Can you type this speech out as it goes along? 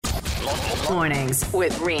Mornings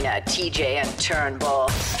with Rena, TJ, and Turnbull.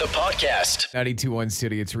 The podcast. 92.1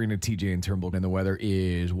 City, it's Rena, TJ, and Turnbull, and the weather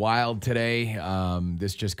is wild today.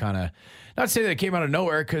 This just kind of, not to say that it came out of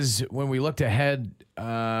nowhere, because when we looked ahead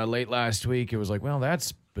late last week, it was like, well,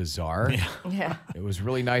 that's bizarre. Yeah. It was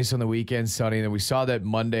really nice on the weekend, sunny, and then we saw that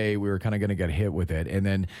Monday we were kind of going to get hit with it. And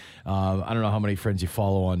then I don't know how many friends you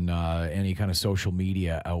follow on any kind of social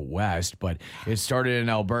media out west, but it started in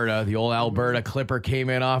Alberta. The old Alberta Clipper came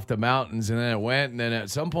in off the mountains, and then it went. And then at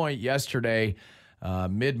some point yesterday,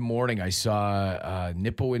 mid-morning, I saw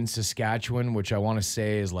Nipawin, Saskatchewan, which I want to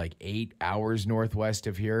say is like 8 hours northwest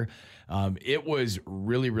of here. It was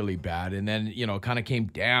really, really bad. And then, kind of came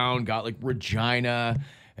down, got like Regina.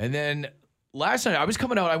 And then last night, I was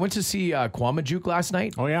coming out. I went to see Quamajuk last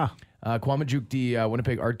night. Oh, yeah. Quamajuk, the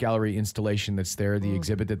Winnipeg Art Gallery installation that's there, the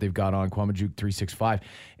exhibit that they've got on Quamajuk 365.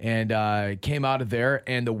 And came out of there,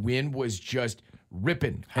 and the wind was just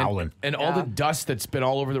ripping, howling, and all the dust that's been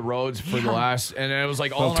all over the roads for the last, and it was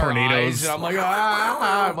like all in tornadoes. Our eyes, and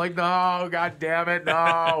I'm like, no, god damn it,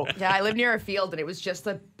 no. Yeah, I live near a field, and it was just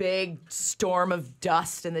a big storm of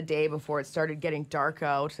dust in the day before it started getting dark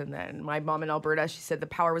out. And then my mom in Alberta, she said the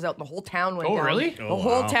power was out, and the whole town went down. Oh, really? The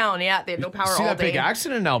whole town, yeah, they had no power all day. See that big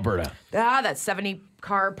accident in Alberta? That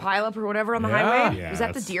 70-car pileup or whatever on the highway. Yeah, was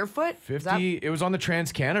that the Deerfoot? 50. It was on the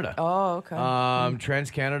Trans-Canada. Oh, okay.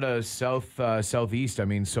 Trans-Canada southeast. I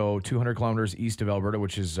mean, so 200 kilometers east of Alberta,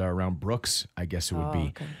 which is around Brooks, I guess it would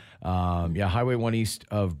be. Okay. Highway 1 east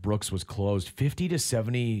of Brooks was closed. 50 to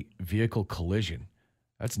 70 vehicle collision.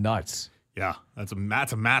 That's nuts. Yeah, that's a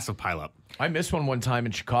massive pileup. I missed one time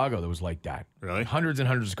in Chicago that was like that. Really? Hundreds and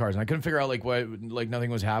hundreds of cars. And I couldn't figure out like nothing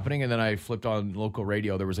was happening. And then I flipped on local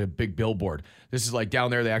radio. There was a big billboard. This is like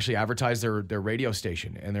down there. They actually advertise their radio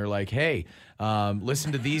station. And they're like, hey,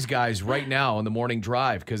 listen to these guys right now on the morning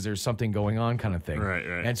drive because there's something going on kind of thing. Right.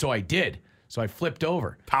 And so I did. So I flipped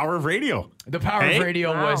over. Power of radio. The power of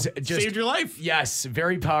radio was just... Saved your life. Yes,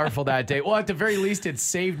 very powerful that day. Well, at the very least, it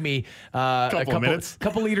saved me a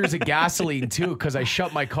couple liters of gasoline, too, because I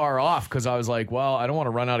shut my car off because I was like, well, I don't want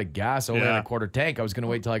to run out of gas over in a quarter tank. I was going to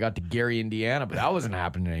wait till I got to Gary, Indiana, but that wasn't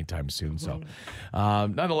happening anytime soon. So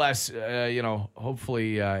nonetheless,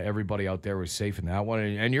 hopefully everybody out there was safe in that one.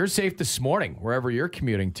 And you're safe this morning, wherever you're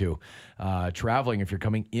commuting to, traveling if you're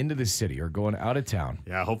coming into the city or going out of town.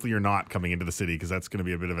 Yeah, hopefully you're not coming into the city because that's going to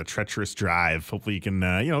be a bit of a treacherous drive. Hopefully you can,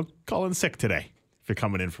 call in sick today if you're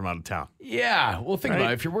coming in from out of town. Yeah, well, think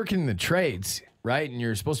about it. If you're working in the trades, right, and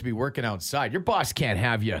you're supposed to be working outside, your boss can't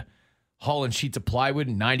have you hauling sheets of plywood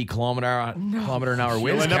and 90 kilometer an hour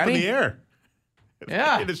winds. Up in the air.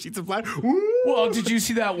 Yeah. The sheets of plywood. Well, did you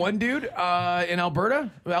see that one dude in Alberta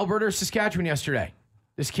or Saskatchewan yesterday?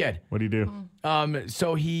 This kid. What do you do?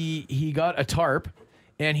 So he got a tarp.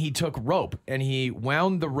 And he took rope, and he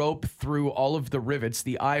wound the rope through all of the rivets,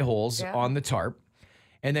 the eye holes on the tarp.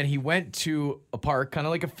 And then he went to a park, kind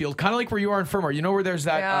of like a field, kind of like where you are in Fermor. You know where there's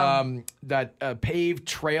that paved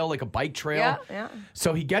trail, like a bike trail? Yeah.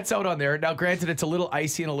 So he gets out on there. Now, granted, it's a little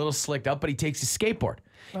icy and a little slicked up, but he takes his skateboard.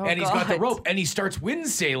 And he's got the rope, and he starts wind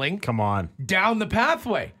sailing Come on. down the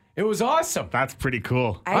pathway. It was awesome. That's pretty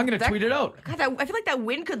cool. I'm going to tweet it out. God, I feel like that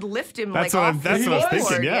wind could lift him That's off what I was the thinking,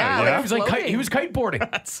 board. yeah. He was kiteboarding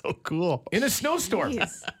That's so cool. in a snowstorm.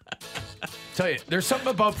 Jeez. Tell you, there's something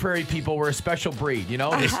about prairie people. We're a special breed, you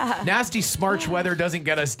know? This nasty smarch weather doesn't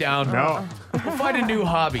get us down. No. We'll find a new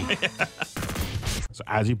hobby. So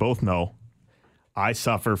as you both know, I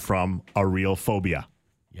suffer from a real phobia.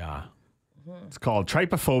 Yeah. It's called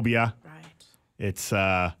trypophobia. Right. It's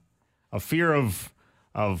a fear of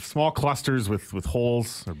small clusters with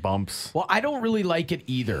holes or bumps. Well, I don't really like it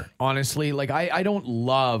either, honestly. Like, I don't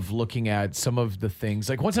love looking at some of the things.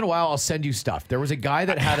 Like, once in a while, I'll send you stuff. There was a guy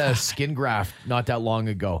that had a skin graft not that long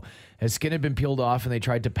ago. His skin had been peeled off, and they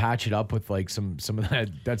tried to patch it up with like some of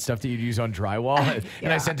that stuff that you'd use on drywall.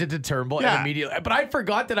 And I sent it to Turnbull and immediately. But I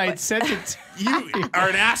forgot that I had sent it. You are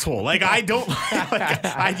an asshole. Like, I don't.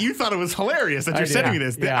 You thought it was hilarious that you're sending me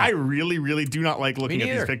this. Yeah. I really, really do not like looking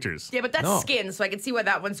at these pictures. Yeah, but that's skin, so I can see why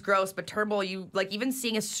that one's gross. But Turnbull, you like even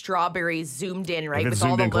seeing a strawberry zoomed in, right, with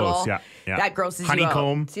all the little close, that grosses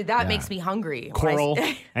honeycomb. you out. See, that makes me hungry. Coral,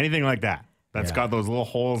 anything like that. That's got those little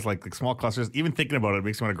holes, like small clusters. Even thinking about it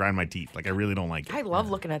makes me want to grind my teeth. Like, I really don't like it. I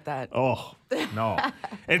love looking at that. Oh, no. And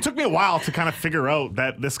it took me a while to kind of figure out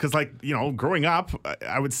that this, because, like, growing up,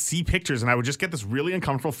 I would see pictures and I would just get this really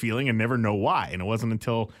uncomfortable feeling and never know why. And it wasn't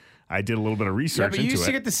until I did a little bit of Yeah, research but you into used to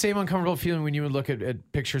it. get the same uncomfortable feeling when you would look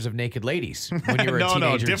at pictures of naked ladies when you were a No,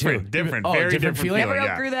 teenager different, too. different, Oh, very different different feeling. Never feeling,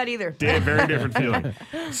 yeah. outgrew that either. Very different feeling.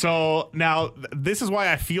 So now, this is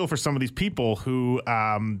why I feel for some of these people who,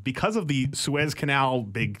 because of the Suez Canal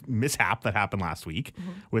big mishap that happened last week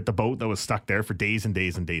with the boat that was stuck there for days and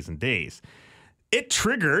days and days and days, it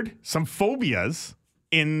triggered some phobias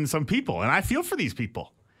in some people. And I feel for these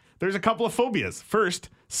people. There's a couple of phobias. First,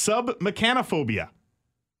 submechanophobia.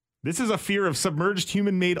 This is a fear of submerged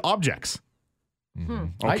human-made objects.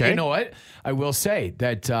 Okay. You know what? I will say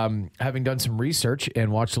that having done some research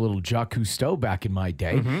and watched a little Jacques Cousteau back in my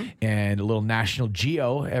day and a little National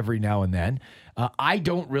Geo every now and then, I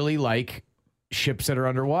don't really like ships that are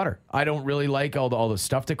underwater. I don't really like all the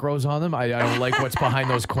stuff that grows on them. I don't like what's behind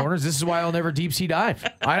those corners. This is why I'll never deep sea dive.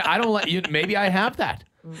 I don't let you. Maybe I have that.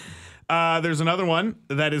 There's another one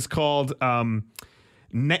that is called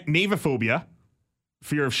naviphobia,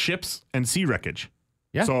 fear of ships and sea wreckage.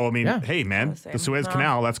 Yeah. So I mean, yeah. hey man, the same. the Suez No.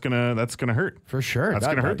 Canal, that's gonna hurt. For sure. That's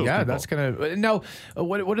gonna hurt those yeah, people. that's gonna. Now,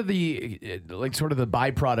 what are the like sort of the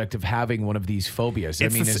byproduct of having one of these phobias?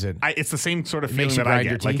 It's the same sort of It makes feeling you that I grind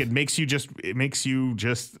your get. Like teeth? it makes you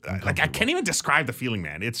just like I can't even describe the feeling,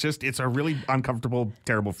 man. It's a really uncomfortable,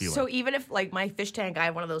 terrible feeling. So even if like my fish tank, I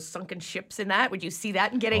have one of those sunken ships in that, would you see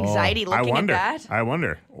that and get anxiety I looking wonder. at that? I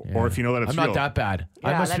wonder. Or if you know that it's I'm real. not that bad.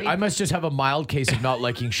 Yeah, I must just have a mild case of not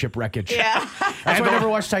liking shipwreckage. Yeah. That's why I never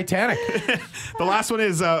watched Titanic. The last one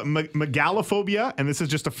is megalophobia, and this is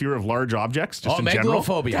just a fear of large objects. Just in general.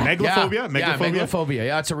 megalophobia. Megalophobia. Yeah, megalophobia.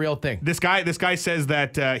 Yeah, it's a real thing. This guy says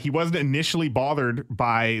that he wasn't initially bothered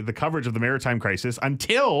by the coverage of the maritime crisis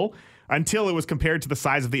until it was compared to the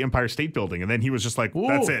size of the Empire State Building, and then he was just like,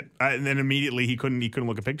 "That's it." And then immediately he couldn't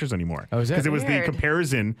look at pictures anymore Oh, is it? because it was the Weird.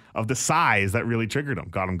 comparison of the size that really triggered him,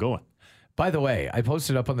 got him going. By the way, I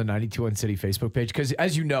posted up on the 92.1 City Facebook page because,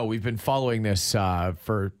 as you know, we've been following this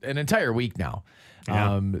for an entire week now.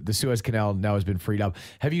 Yeah. The Suez Canal now has been freed up.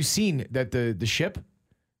 Have you seen that the ship,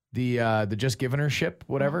 the Just Given Her ship,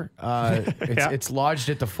 whatever, it's lodged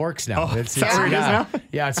at the Forks now. Oh, is that where it is now?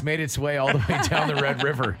 Yeah, it's made its way all the way down the Red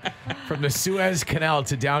River from the Suez Canal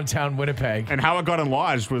to downtown Winnipeg. And how it got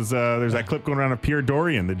enlarged was there's that clip going around of Pierre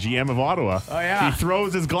Dorian, the GM of Ottawa. Oh, yeah. He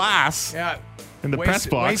throws his glass Yeah. in the press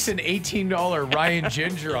box. Waste an $18 Ryan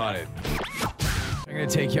Ginger on it. I'm going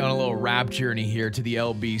to take you on a little rap journey here to the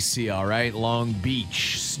LBC, all right? Long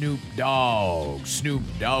Beach, Snoop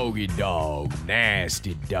Doggy Dog,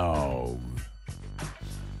 Nasty Dog.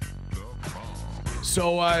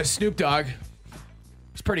 So, Snoop Dogg,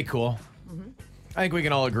 it's pretty cool. I think we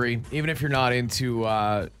can all agree, even if you're not into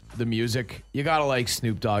the music, you gotta like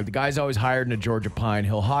Snoop Dogg. The guy's always hired in a Georgia Pine.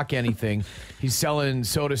 He'll hawk anything. He's selling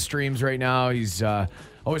soda streams right now. He's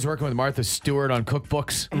always working with Martha Stewart on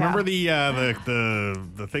cookbooks. Remember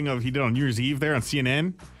the thing of he did on New Year's Eve there on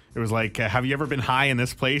CNN? It was like, have you ever been high in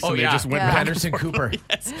this place? Oh, and they yeah. just went Yeah. back and Anderson forth. Cooper.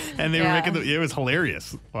 Yes. And they were making it was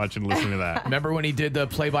hilarious watching and listening to that. Remember when he did the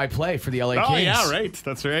play-by-play for the LA Oh, Kings? yeah, right.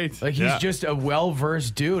 That's right. Like, he's just a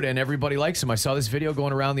well-versed dude, and everybody likes him. I saw this video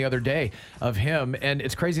going around the other day of him, and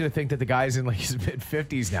it's crazy to think that the guy's in like his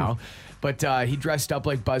mid-50s now. But he dressed up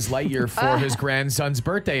like Buzz Lightyear for his grandson's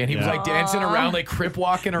birthday, and he was like dancing around, like crip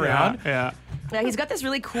walking around. Yeah. Yeah, he's got this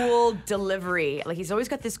really cool delivery. Like he's always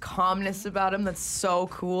got this calmness about him that's so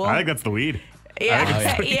cool. I think that's the weed.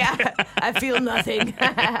 Yeah, yeah. I feel nothing.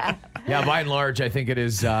 Yeah, by and large, I think it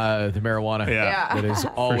is the marijuana Yeah. that is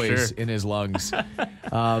always sure. in his lungs.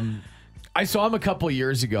 I saw him a couple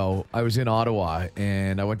years ago. I was in Ottawa,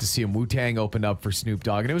 and I went to see him. Wu-Tang opened up for Snoop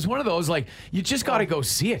Dogg, and it was one of those, like, you just got to go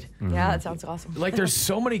see it. Yeah, that sounds awesome. Like, there's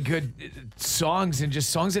so many good songs and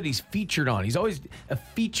just songs that he's featured on. He's always a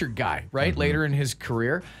featured guy, right? Later in his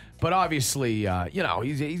career. But obviously,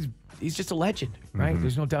 he's just a legend, right?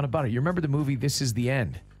 There's no doubt about it. You remember the movie This Is the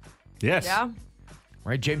End, Yes. Yeah.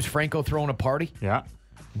 right? James Franco throwing a party Yeah.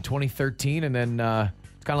 in 2013, and then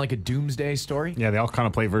it's kind of like a doomsday story. Yeah, they all kind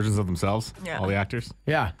of play versions of themselves, Yeah. all the actors.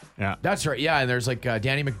 Yeah. Yeah. That's right. Yeah, and there's like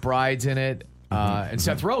Danny McBride's in it, and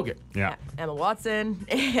Seth Rogen. Yeah. Emma Watson.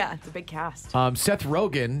 Yeah, it's a big cast. Seth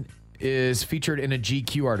Rogen is featured in a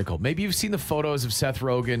GQ article. Maybe you've seen the photos of Seth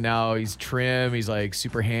Rogen now. He's trim. He's like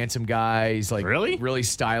super handsome guy. He's like really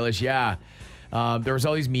stylish. Yeah. There was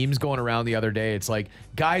all these memes going around the other day. It's like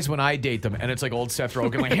guys when I date them, and it's like old Seth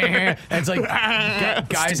Rogen, like, and it's like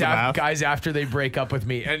guys after they break up with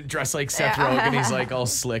me and dress like Seth Rogen. He's like all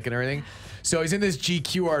slick and everything. So he's in this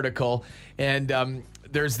GQ article, and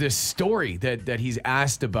there's this story that he's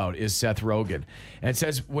asked about is Seth Rogen. And it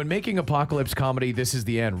says, when making apocalypse comedy, This Is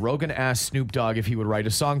the End, Rogen asked Snoop Dogg if he would write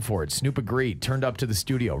a song for it. Snoop agreed, turned up to the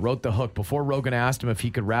studio, wrote the hook before Rogen asked him if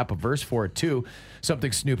he could rap a verse for it too,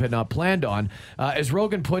 something Snoop had not planned on. As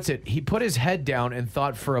Rogen puts it, he put his head down and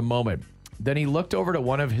thought for a moment. Then he looked over to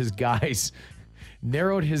one of his guys,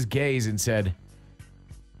 narrowed his gaze and said,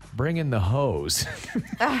 "Bring in the hose."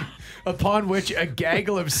 Upon which a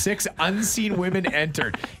gaggle of 6 unseen women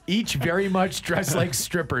entered, each very much dressed like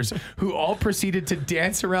strippers, who all proceeded to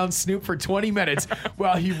dance around Snoop for 20 minutes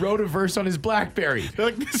while he wrote a verse on his BlackBerry.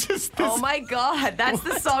 Like, this. Oh my God, that's the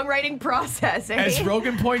songwriting process. Eh? As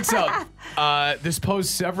Rogen points out, this posed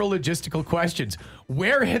several logistical questions.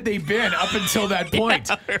 Where had they been up until that point?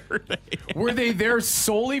 Were they there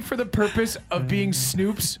solely for the purpose of being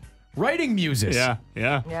Snoop's writing music?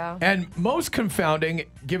 Yeah. And most confounding,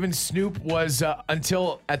 given Snoop was,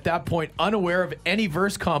 until at that point, unaware of any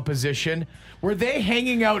verse composition, were they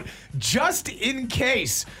hanging out just in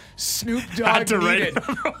case Snoop Dogg needed?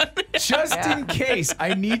 Just in case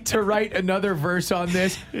I need to write another verse on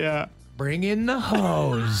this. Yeah. Bring in the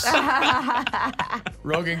hose.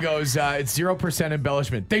 Rogen goes, it's 0%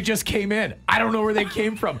 embellishment. They just came in. I don't know where they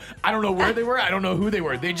came from. I don't know where they were. I don't know who they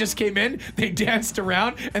were. They just came in, they danced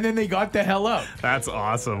around, and then they got the hell out. That's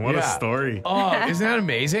awesome. What a story. Oh, isn't that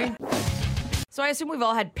amazing? So I assume we've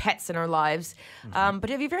all had pets in our lives, but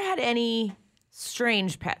have you ever had any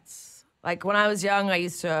strange pets? Like when I was young, I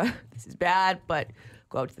used to, this is bad, but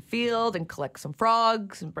go out to the field and collect some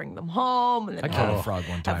frogs and bring them home. And then I killed a frog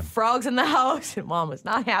one time. have frogs in the house, and Mom was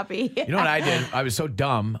not happy. You know what I did? I was so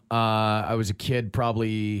dumb. I was a kid,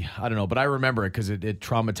 probably, I don't know, but I remember it because it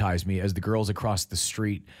traumatized me as the girls across the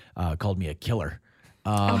street called me a killer.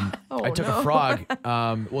 I took a frog.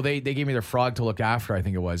 Well, they gave me their frog to look after, I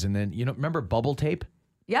think it was. And then, remember bubble tape?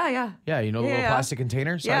 Yeah. Yeah, the little plastic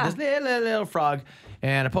container? So I had this little frog,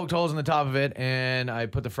 and I poked holes in the top of it, and I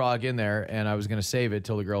put the frog in there, and I was going to save it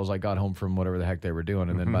till the girls got home from whatever the heck they were doing.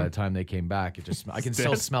 And then by the time they came back, I can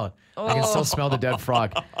still smell it. I can still smell the dead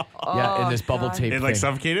frog. In this bubble tape It thing.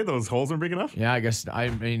 suffocated? Those holes weren't big enough? Yeah, I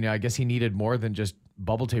guess he needed more than just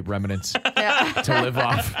bubble tape remnants to live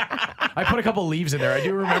off. I put a couple leaves in there. I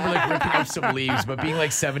do remember ripping up some leaves, but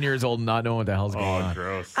being 7 years old and not knowing what the hell's going on.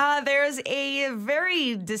 Gross. There's a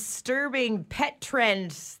very disturbing pet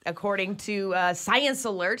trend, according to Science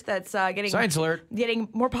Alert, that's getting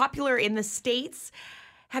more popular in the States.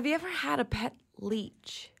 Have you ever had a pet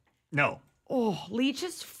leech? No. Oh,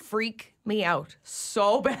 leeches freak me out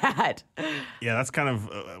so bad. Yeah, that's kind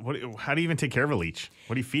of how do you even take care of a leech?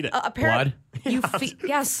 What do you feed it? Blood? You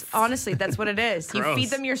yes, honestly, that's what it is. You Gross. feed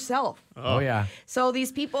them yourself. Oh, yeah. So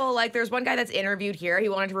these people, there's one guy that's interviewed here. He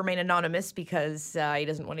wanted to remain anonymous because he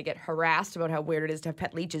doesn't want to get harassed about how weird it is to have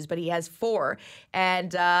pet leeches, but he has 4,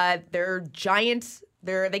 and they're giant.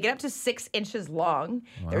 They get up to 6 inches long.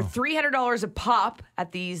 Wow. They're $300 a pop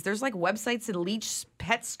at these. There's websites and leech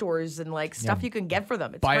pet stores and stuff you can get for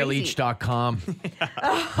them. It's Buyaleech.com.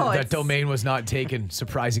 That domain was not taken,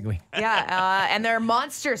 surprisingly. Yeah, and they're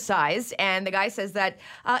monster sized. And the guy says that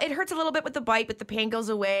it hurts a little bit with the bite, but the pain goes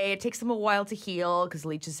away. It takes them a while to heal because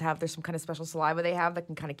leeches there's some kind of special saliva they have that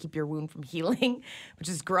can kind of keep your wound from healing, which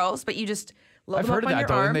is gross. But you just I've heard of that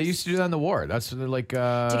though, and they used to do that in the war. That's to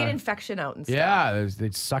get infection out and stuff. Yeah,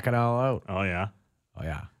 they'd suck it all out. Oh yeah.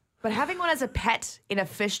 But having one as a pet in a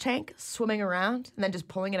fish tank, swimming around, and then just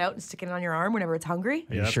pulling it out and sticking it on your arm whenever it's hungry.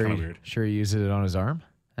 Yeah, that's kind of weird. Sure, he uses it on his arm.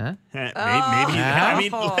 Huh? Maybe. I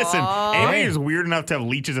mean, listen. Amy is weird enough to have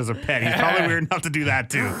leeches as a pet. He's probably weird enough to do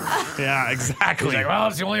that too. Yeah, exactly. He's well,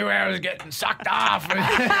 it's the only way I was getting sucked off.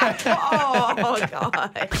 Oh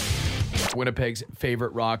God. Winnipeg's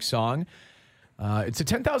favorite rock song. It's a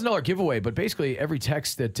 $10,000 giveaway, but basically every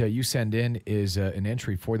text that you send in is an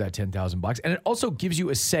entry for that $10,000, and it also gives you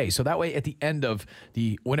a say. So that way, at the end of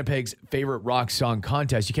the Winnipeg's favorite rock song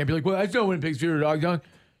contest, you can't be like, "Well, that's not Winnipeg's favorite rock song,"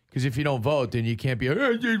 because if you don't vote, then you can't be.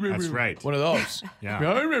 That's right. One of those. Yeah.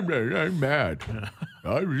 I'm mad.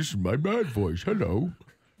 This is my bad voice. Hello,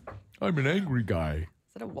 I'm an angry guy.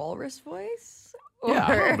 Is that a walrus voice? Yeah,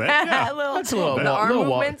 a little bit. Yeah. That's a little bit. The arm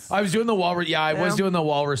movements? I was doing the walrus. Yeah, I was doing the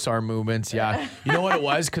walrus arm movements. Yeah. You know what it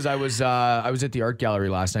was? Because I was at the art gallery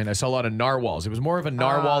last night, and I saw a lot of narwhals. It was more of a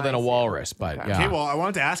narwhal than a walrus, but yeah. Okay, well, I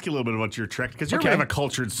wanted to ask you a little bit about your trek, because you're kind of a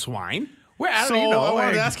cultured swine. Well, I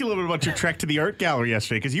wanted to ask you a little bit about your trek to the art gallery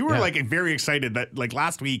yesterday, because you were very excited that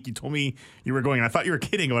last week you told me you were going, and I thought you were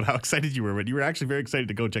kidding about how excited you were, but you were actually very excited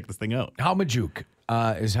to go check this thing out. Haumajuk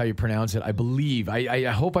is how you pronounce it, I believe. I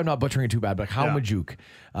hope I'm not butchering it too bad, but Haumajuk.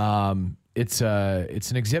 it's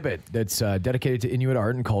an exhibit that's dedicated to Inuit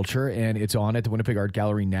art and culture, and it's on at the Winnipeg Art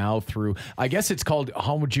Gallery now through, I guess it's called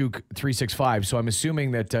Hamujuk 365, so I'm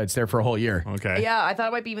assuming that it's there for a whole year. Okay. Yeah, I thought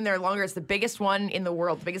it might be even there longer. It's the biggest one in the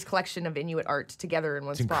world, the biggest collection of Inuit art together in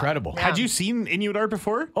one spot. Incredible. Yeah. Had you seen Inuit art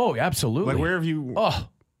before? Oh, absolutely. Like, where have you? Oh.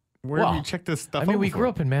 Where have you checked this stuff out? I mean, we before? grew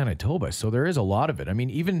up in Manitoba, so there is a lot of it. I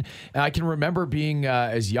mean, even I can remember being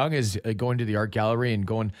as young as going to the art gallery and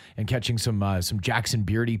going and catching some Jackson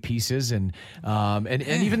Beardy pieces and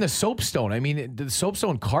even the soapstone. I mean, the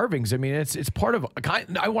soapstone carvings. I mean, it's part of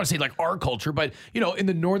I want to say like our culture, but in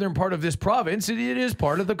the northern part of this province, it is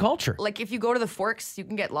part of the culture. Like if you go to the Forks, you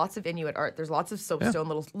can get lots of Inuit art. There's lots of soapstone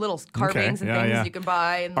little carvings and things you can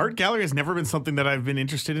buy. And art gallery has never been something that I've been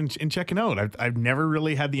interested in checking out. I've never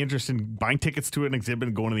really had the interest in buying tickets to an exhibit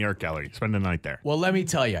and going to the art gallery, spending the night there. Well, let me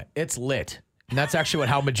tell you, it's lit. And that's actually what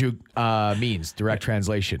Hamujuk means, direct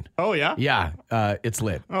translation. Oh, yeah? Yeah, it's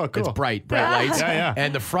lit. Oh, cool. It's bright lights. Yeah.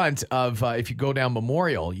 And the front of, if you go down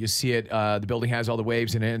Memorial, you see it, the building has all the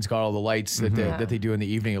waves in it, and it's got all the lights that they do in the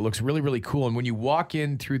evening. It looks really, really cool. And when you walk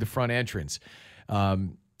in through the front entrance,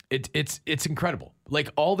 it's incredible. Like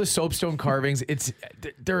all the soapstone carvings,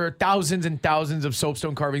 there are thousands and thousands of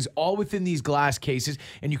soapstone carvings all within these glass cases,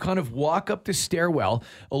 and you kind of walk up the stairwell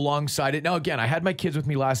alongside it. Now, again, I had my kids with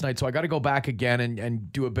me last night, so I got to go back again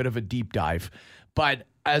and do a bit of a deep dive. But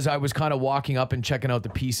as I was kind of walking up and checking out the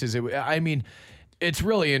pieces, it's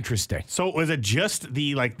really interesting. So was it just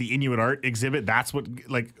the Inuit art exhibit? That's what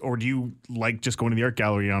or do you like just going to the art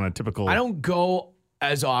gallery on a typical? I don't go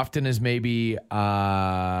as often as maybe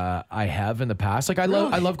I have in the past. Like I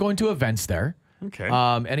love going to events there. Okay.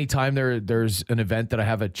 Anytime there's an event that I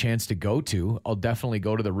have a chance to go to, I'll definitely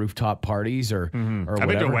go to the rooftop parties or whatever. I've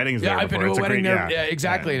been to weddings there. Yeah, I've been to before. a wedding there. Yeah,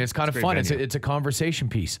 exactly, and it's kind of fun. It's a conversation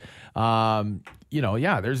piece.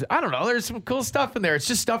 There's some cool stuff in there. It's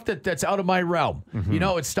just stuff that's out of my realm.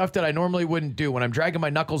 It's stuff that I normally wouldn't do. When I'm dragging my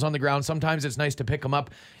knuckles on the ground, sometimes it's nice to pick them up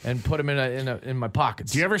and put them in my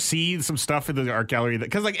pockets. Do you ever see some stuff in the art gallery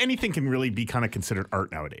because anything can really be kind of considered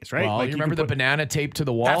art nowadays, right? Well, you remember the banana taped to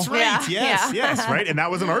the wall? That's right. Yeah. Yes, right. And that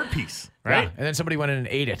was an art piece, right? Yeah. And then somebody went in and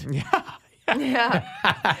ate it. Yeah.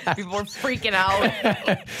 People were freaking out.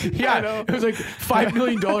 Yeah, it was like $5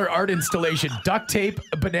 million art installation, duct tape,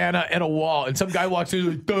 a banana, and a wall. And some guy walks in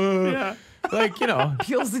like, duh. Yeah. Like,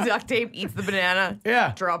 Peels the duct tape, eats the banana.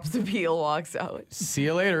 Yeah. Drops the peel, walks out. See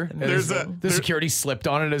you later. And The security slipped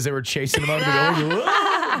on it as they were chasing him out of the building.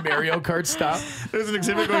 Mario Kart style. There's an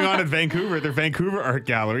exhibit going on in Vancouver, their Vancouver Art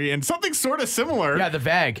Gallery, and something sort of similar. Yeah, the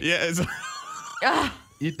VAG. Yeah.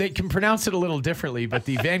 They can pronounce it a little differently, but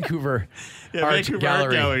the Vancouver Art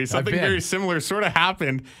Gallery. Something very similar sort of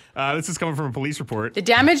happened. This is coming from a police report. The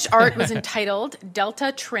damaged art was entitled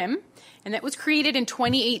Delta Trim, and it was created in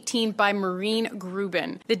 2018 by Maureen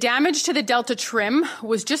Grubin. The damage to the Delta Trim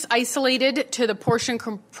was just isolated to the portion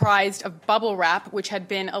comprised of bubble wrap, which had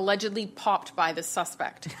been allegedly popped by the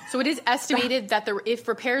suspect. So it is estimated that if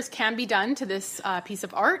repairs can be done to this piece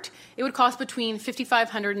of art, it would cost between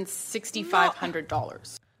 $5,500 and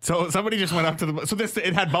 $6,500. So somebody just went up to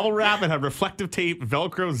it had bubble wrap, it had reflective tape,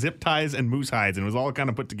 Velcro, zip ties, and moose hides, and it was all kind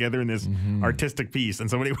of put together in this artistic piece. And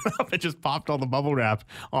somebody went up and just popped all the bubble wrap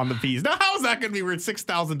on the piece. Now, how is that going to be worth $6,000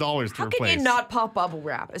 to replace? How can you not pop bubble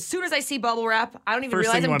wrap? As soon as I see bubble wrap, I don't even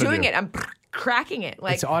realize I'm doing it. I'm cracking it.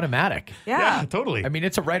 It's automatic. Yeah, totally. I mean,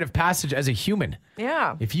 it's a rite of passage as a human.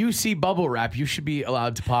 Yeah. If you see bubble wrap, you should be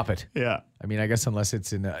allowed to pop it. Yeah. I mean, I guess unless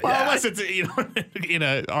it's in unless it's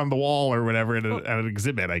on the wall or whatever at an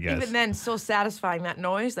exhibit, I guess. Even then, so satisfying, that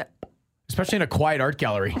noise. Especially in a quiet art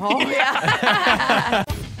gallery. Oh, yeah.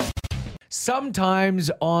 Sometimes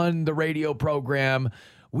on the radio program,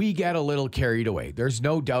 we get a little carried away. There's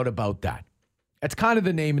no doubt about that. That's kind of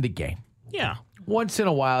the name of the game. Yeah. Once in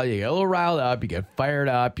a while, you get a little riled up, you get fired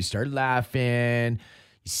up, you start laughing,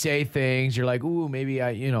 you say things, you're like, ooh, maybe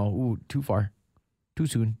too far, too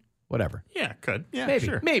soon, whatever. Yeah, could. Yeah, maybe,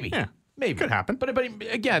 sure. Maybe. Yeah. Maybe. Could happen. But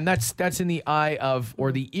again, that's in the eye of,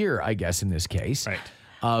 or the ear, I guess, in this case, right,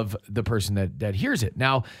 of the person that hears it.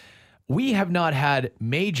 Now, we have not had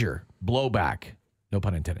major blowback, no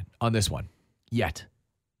pun intended, on this one yet.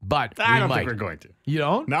 But I don't might. think we're going to. You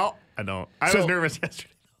don't? No, I don't. I was nervous yesterday.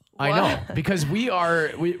 I know, because we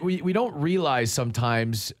don't realize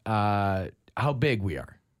sometimes how big we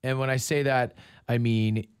are. And when I say that, I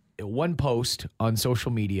mean one post on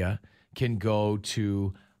social media can go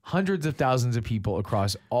to hundreds of thousands of people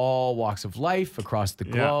across all walks of life, across the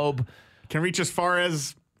globe. Can reach as far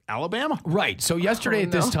as Alabama. Right. So yesterday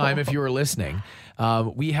at this time, if you were listening,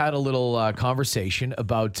 we had a little conversation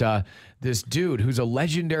about this dude who's a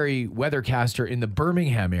legendary weathercaster in the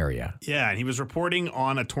Birmingham area. Yeah, and he was reporting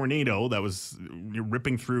on a tornado that was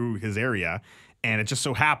ripping through his area. And it just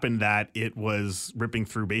so happened that it was ripping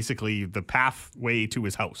through basically the pathway to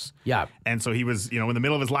his house. Yeah. And so he was, in the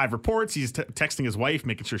middle of his live reports, he's texting his wife,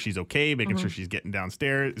 making sure she's okay, making sure she's getting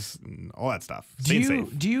downstairs, and all that stuff. Staying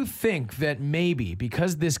safe. Do you think that maybe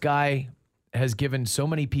because this guy has given so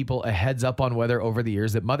many people a heads up on weather over the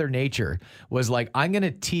years that Mother Nature was like, I'm going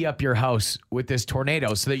to tee up your house with this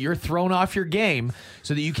tornado so that you're thrown off your game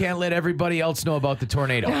so that you can't let everybody else know about the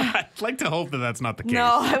tornado? I'd like to hope that that's not the case.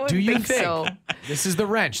 No, I wouldn't Do you think so. This is the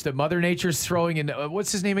wrench that Mother Nature's throwing in?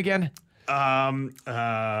 What's his name again?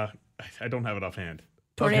 I don't have it offhand.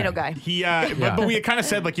 Tornado guy. He, but we kind of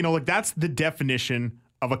said that's the definition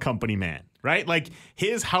of a company man, right? Like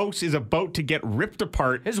his house is about to get ripped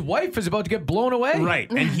apart. His wife is about to get blown away.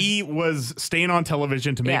 Right. And he was staying on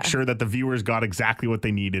television to make sure that the viewers got exactly what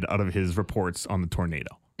they needed out of his reports on the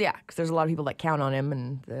tornado. Yeah, because there's a lot of people that count on him,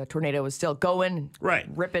 and the tornado was still going,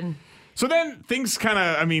 ripping. So then things kind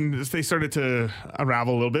of, they started to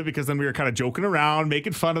unravel a little bit because then we were kind of joking around,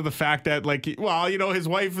 making fun of the fact that, his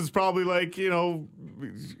wife is probably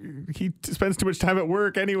he spends too much time at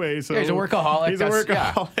work anyway. So he's a workaholic. He's a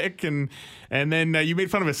workaholic. And then you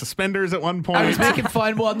made fun of his suspenders at one point. I was making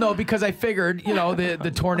fun. Well, no, because I figured,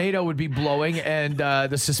 the tornado would be blowing and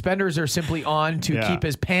the suspenders are simply on to keep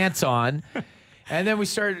his pants on. And then we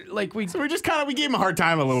started, we gave him a hard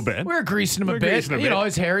time a little bit. We were greasing him a bit.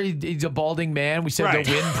 His hair, he's a balding man. We said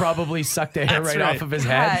the wind probably sucked the hair right off of his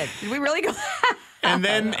head. Did we really go? And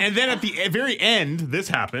then at the very end, this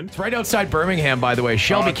happened. It's right outside Birmingham, by the way,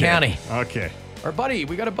 Shelby County. Okay. Our buddy,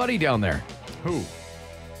 we got a buddy down there. Who?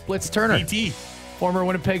 Blitz Turner. PT. Former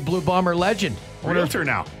Winnipeg Blue Bomber legend. Realtor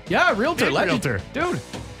now. Yeah, realtor, Big legend. realtor. Dude.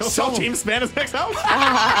 He'll sell James Spann his next house.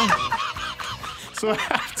 So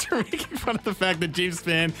after making fun of the fact that James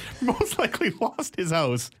Spann most likely lost his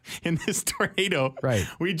house in this tornado, right?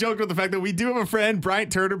 We joked with the fact that we do have a friend,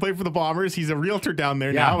 Bryant Turner, played for the Bombers. He's a realtor down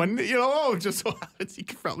there now, and just so happens he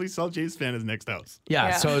could probably sell James Spann his next house.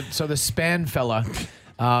 Yeah. So the Spann fella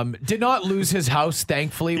did not lose his house.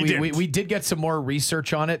 Thankfully, we did get some more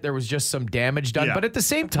research on it. There was just some damage done, but at the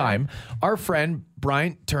same time, our friend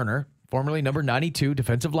Bryant Turner, formerly number 92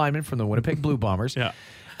 defensive lineman from the Winnipeg Blue Bombers.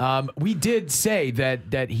 We did say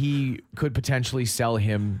that he could potentially sell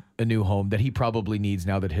him a new home that he probably needs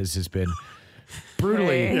now that his has been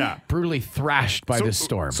brutally thrashed by this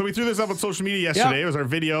storm. So we threw this up on social media yesterday. It was our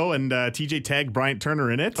video, and TJ tagged Bryant Turner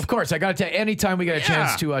in it. Of course, I got to tell you, anytime we get a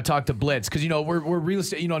chance to talk to Blitz, because we're real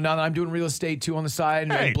estate. Now that I'm doing real estate too on the side,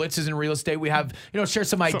 and Blitz is in real estate, we have share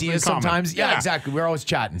some ideas sometimes. Yeah, exactly. We're always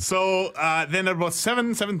chatting. So then at about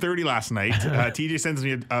 7:30 last night, TJ sends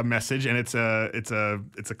me a message, and it's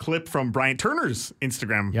a clip from Bryant Turner's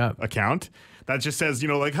Instagram account that just says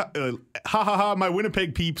ha ha ha my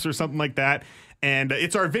Winnipeg peeps or something like that. And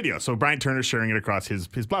it's our video. So Bryant Turner's sharing it across his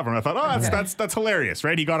platform. I thought, that's hilarious,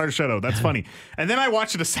 right? He got our shout out. That's funny. And then I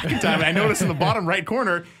watched it a second time, and I noticed in the bottom right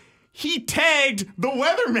corner, he tagged the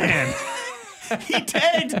weatherman. He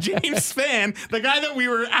tagged James Spann, the guy that we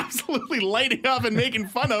were absolutely lighting up and making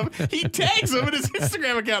fun of. He tags him in his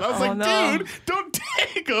Instagram account. I was dude, don't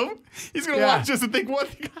tag him. He's going to watch this and think, what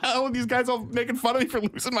the hell are these guys all making fun of me for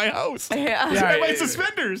losing my house? My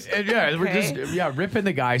suspenders. We're just ripping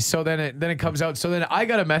the guy. So then it comes out. So then I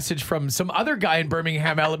got a message from some other guy in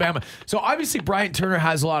Birmingham, Alabama. So obviously Bryant Turner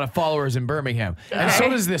has a lot of followers in Birmingham. And so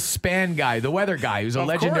does this Spann guy, the weather guy, who's a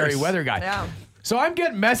legendary weather guy. Yeah. So I'm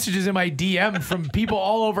getting messages in my DM from people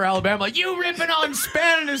all over Alabama, like, you ripping on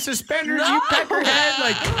Spann and his suspenders, you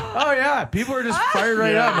peckerhead. People are just fired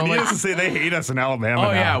right up. I'm to say they hate us in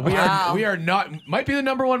Alabama. We are not, might be the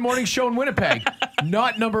number one morning show in Winnipeg,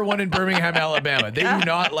 not number one in Birmingham, Alabama. They do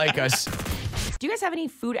not like us. Do you guys have any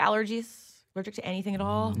food allergies? Allergic to anything at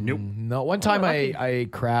all? Nope. No, one time I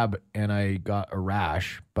ate crab and I got a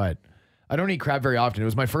rash, but I don't eat crab very often. It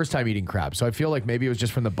was my first time eating crab, so I feel like maybe it was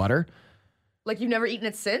just from the butter. Like you've never eaten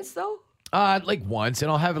it since, though? Like once,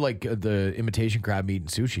 and I'll have the imitation crab meat and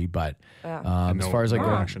sushi. But as far as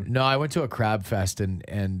I went to a crab fest and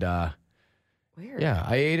weird. Yeah,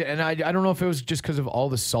 I ate it, and I don't know if it was just because of all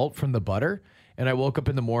the salt from the butter. And I woke up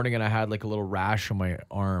in the morning and I had like a little rash on my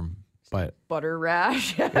arm. But butter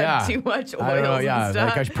rash, yeah, too much oil. I don't know, yeah,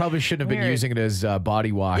 like I probably shouldn't have been using it as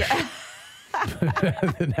body wash. Yeah.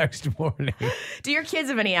 the next morning. Do your kids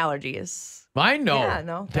have any allergies? Mine, no. Yeah,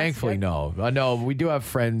 no, that's Thankfully, good. no. No, we do have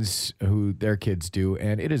friends who their kids do,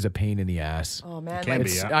 and it is a pain in the ass. Oh, man. Can Like,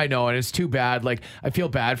 be, yeah. I know, and it's too bad. Like, I feel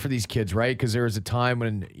bad for these kids, right? Because there was a time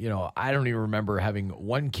when, I don't even remember having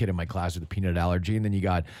one kid in my class with a peanut allergy, and then you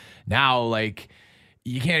got now, like,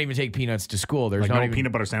 you can't even take peanuts to school. There's Like not no even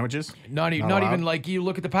peanut butter sandwiches? not even allowed? like you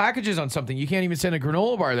look at the packages on something. You can't even send a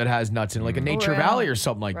granola bar that has nuts in, like a Nature yeah. Valley or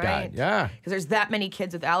something like Right. that. Yeah. Because there's that many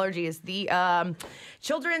kids with allergies. The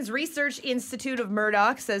Children's Research Institute of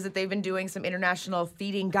Murdoch says that they've been doing some international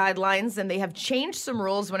feeding guidelines, and they have changed some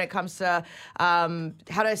rules when it comes to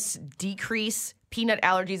how to decrease peanut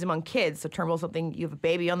allergies among kids. So Turnbull, something you have a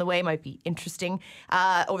baby on the way might be interesting.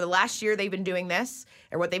 Over the last year, they've been doing this,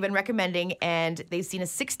 or what they've been recommending, and they've seen a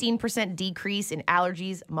 16% decrease in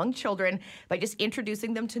allergies among children by just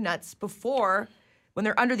introducing them to nuts when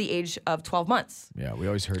they're under the age of 12 months. Yeah, we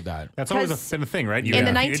always heard that. That's always Because been a thing, right? in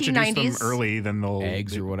the if you introduce 1990s them early, then they'll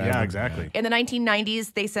Eggs or whatever. Yeah, exactly. In the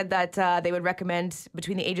 1990s, they said that they would recommend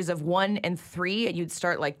between the ages of 1 and 3, and you'd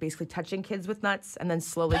start like basically touching kids with nuts and then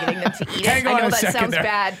slowly getting them to eat Hang it. I on know a that second sounds there.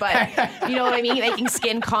 bad, but you know what I mean? Making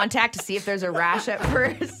skin contact to see if there's a rash at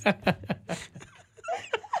first.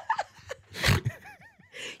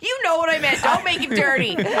 You know what I meant. Don't make it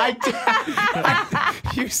dirty.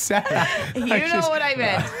 You said that. You know what I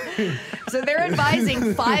meant. So they're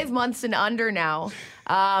advising 5 months and under now.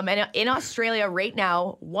 And in Australia right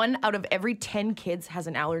now, 1 out of every 10 kids has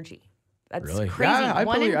an allergy. That's Really? crazy. Yeah, I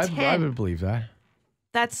 1 in 10. I would believe that.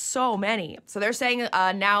 That's so many. So they're saying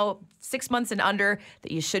now 6 months and under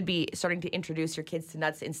that you should be starting to introduce your kids to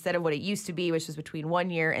nuts instead of what it used to be, which was between 1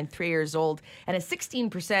 year and 3 years old. And a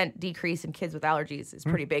 16% decrease in kids with allergies is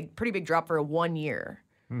pretty big drop for 1 year.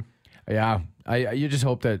 Yeah, you just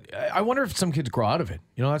hope that. I wonder if some kids grow out of it.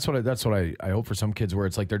 That's what I hope for some kids, where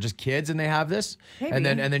it's like they're just kids and they have this, and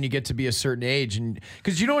then you get to be a certain age, and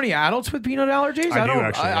because you know any adults with peanut allergies? I do, don't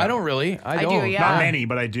actually, I yeah. don't really. I do, don't. yeah. Not many,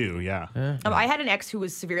 but I do, yeah. I had an ex who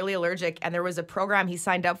was severely allergic, and there was a program he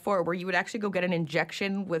signed up for where you would actually go get an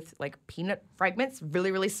injection with like peanut fragments,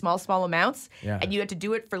 really, really small amounts. Yeah. And you had to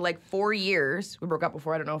do it for like 4 years. We broke up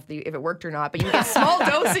before. I don't know if it worked or not, but you would get small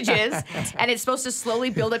dosages, and it's supposed to slowly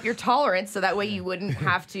build up your tolerance so that way you wouldn't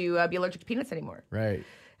have to be allergic to peanuts anymore. Right.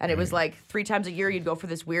 And it was like 3 times a year you'd go for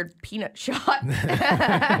this weird peanut shot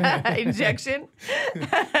injection.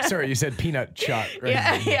 Sorry, you said peanut shot,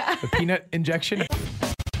 right? Yeah. The peanut injection.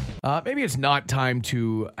 Maybe it's not time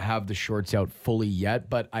to have the shorts out fully yet,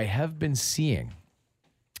 but I have been seeing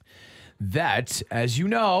that, as you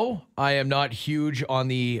know, I am not huge on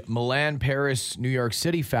the Milan, Paris, New York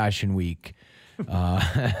City Fashion Week.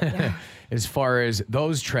 As far as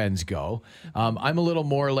those trends go, I'm a little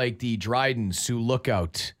more like the Dryden, Sioux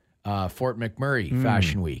Lookout, Fort McMurray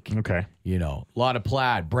Fashion Week. Okay. A lot of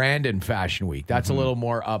plaid, Brandon Fashion Week. That's a little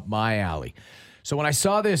more up my alley. So when I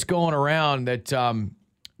saw this going around, that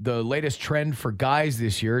the latest trend for guys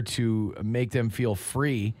this year to make them feel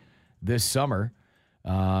free this summer,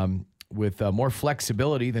 with more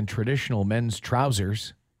flexibility than traditional men's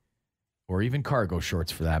trousers, or even cargo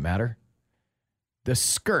shorts for that matter, the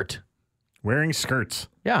skirt. Wearing skirts.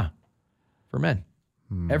 Yeah, for men.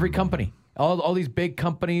 Every company, all these big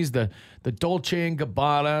companies, the Dolce and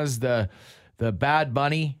Gabbanas, the Bad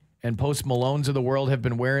Bunny and Post Malones of the world have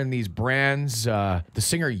been wearing these brands. The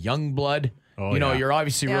singer Youngblood, yeah. you're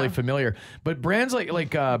obviously really familiar, but brands like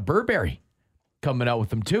Burberry coming out with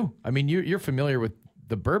them too. I mean, you're familiar with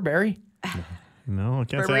the Burberry. No, I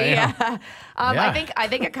can't say I am. Maria. I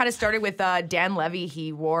think it kind of started with Dan Levy.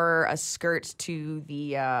 He wore a skirt to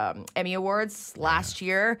the Emmy Awards last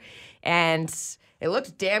year, and it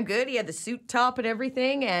looked damn good. He had the suit top and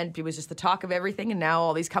everything, and it was just the talk of everything. And now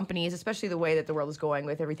all these companies, especially the way that the world is going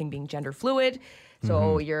with everything being gender fluid,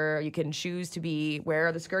 so you can choose to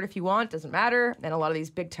wear the skirt if you want, doesn't matter. And a lot of these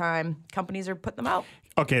big time companies are putting them out.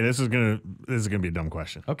 Okay, this is gonna be a dumb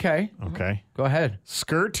question. Okay, Okay. go ahead.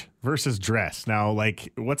 Skirt versus dress. Now,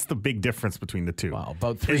 what's the big difference between the two? Wow,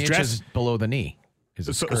 about 3 Is inches below the knee is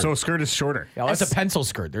a skirt. So a skirt is shorter. Yeah, that's a pencil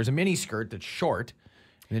skirt. There's a mini skirt that's short,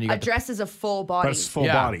 and then you A got dress is a full body. But it's full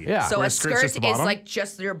Yeah, body. yeah. So a Whereas skirt's skirt just is the bottom? like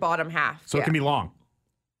just your bottom half. So it can be long.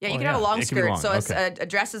 Yeah, you can yeah. have a long It can be skirt. long, So okay. a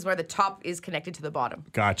dress is where the top is connected to the bottom.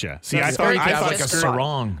 Gotcha. See, So I it's thought very I good. thought Like a skirts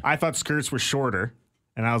sarong. I thought skirts were shorter,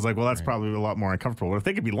 and I was like, well, that's probably a lot more uncomfortable. But if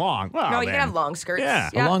they could be long, well, No, you then- can have long skirts. Yeah.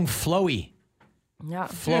 a long flowy. Yeah.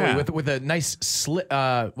 Flowy Yeah. with a nice slip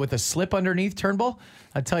with a slip underneath, Turnbull.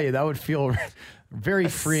 I tell you, that would feel very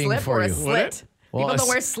freeing Slip for or a you. slit. Well, People a don't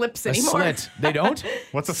wear s- slips A anymore. slit. They don't?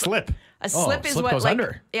 What's a slip? A slip is slip what goes like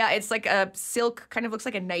under. yeah, it's like a silk, kind of looks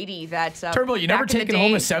like a nightie that. Turnbull, you never back in the taken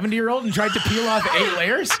home day, a 70-year-old and tried to peel off 8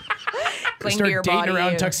 layers? cling to Start your dating body.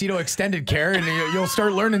 around tuxedo extended care, and you'll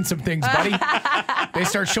start learning some things, buddy. They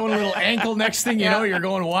start showing a little ankle. Next thing you know, you're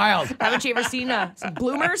going wild. Haven't you ever seen some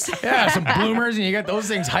bloomers? Yeah, some bloomers, and you get those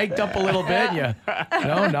things hiked up a little bit. Yeah,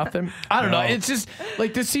 no, nothing. I don't know. It's just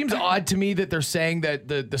like this seems odd to me that they're saying that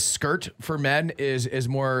the skirt for men is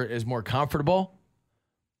more comfortable.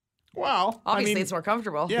 Well, Obviously, I mean, it's more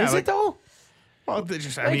comfortable. yeah, Is like, it though? Well,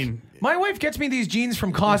 I mean, My wife gets me these jeans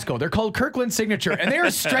from Costco. They're called Kirkland Signature, and they are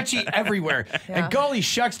stretchy everywhere. And golly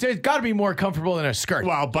shucks, it's got to be more comfortable than a skirt.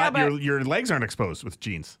 well, but, but- your legs aren't exposed with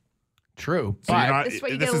jeans. True, So but you're not, This way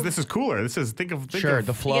you this get is a- this is cooler. This is think of the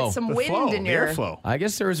You flow. get some the wind flow, in the your. airflow. I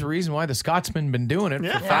guess there was a reason why the Scotsman been doing it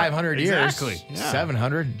Yeah. for 500 Exactly. years, Yeah.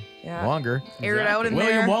 700 Yeah. longer. Air it out in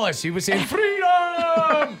William there. Wallace, he was saying freedom.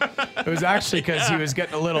 It was actually because he was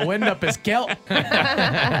getting a little wind up his kilt.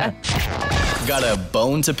 Got a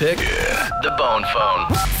bone to pick? The Bone Phone.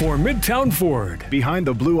 For Midtown Ford, behind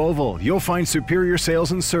the blue oval, you'll find superior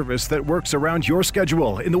sales and service that works around your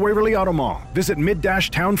schedule in the Waverly Auto Mall. Visit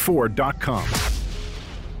mid-townford.com.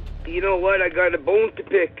 You know what? I got a bone to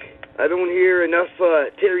pick. I don't hear enough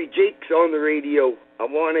Terry Jakes on the radio. I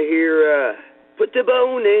want to hear, put the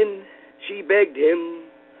bone in. She begged him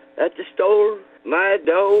at the store. My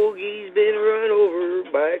dog, he's been run over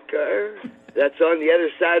by a car. That's on the other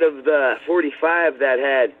side of the 45 that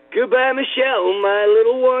had, goodbye, Michelle, my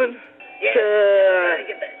little one.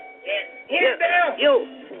 Yo,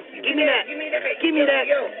 give me that. Give me that. Give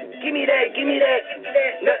me that. Give me that.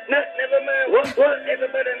 No. Never mind. What?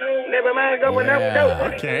 Everybody knows. Never mind. Going Yeah.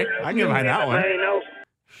 out. Okay, I can get behind that one. Everybody knows.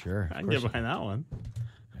 Sure, I of can get course. behind that one.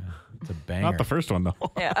 It's a banger. Not the first one though.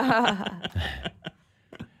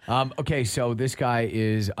 Okay, so this guy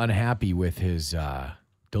is unhappy with his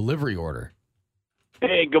delivery order.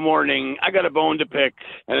 Hey, good morning. I got a bone to pick,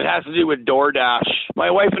 and it has to do with DoorDash. My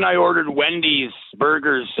wife and I ordered Wendy's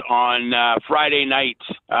burgers on Friday night.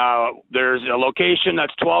 There's a location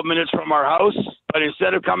that's 12 minutes from our house, but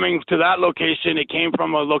instead of coming to that location, it came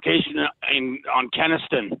from a location on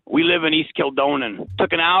Kenniston. We live in East Kildonan.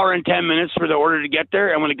 Took an hour and 10 minutes for the order to get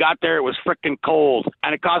there, and when it got there, it was frickin' cold,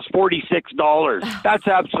 and it cost $46. That's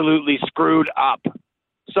absolutely screwed up.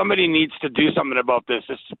 Somebody needs to do something about this.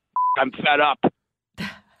 I'm fed up.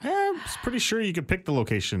 I'm pretty sure you could pick the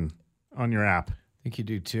location on your app. I think you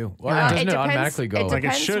do too. Well, doesn't it automatically go? It Like it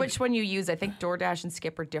depends should. which one you use. I think DoorDash and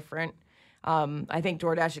Skip are different. I think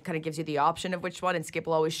DoorDash, it kind of gives you the option of which one, and Skip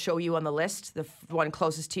will always show you on the list the one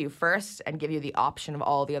closest to you first and give you the option of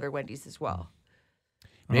all the other Wendy's as well.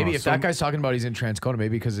 Maybe Oh, if so- that guy's talking about he's in Transcona,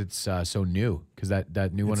 maybe because it's so new, because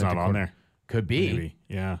that new one It's at not the on corner there. could be, Maybe.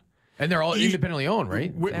 Yeah. and they're all independently owned,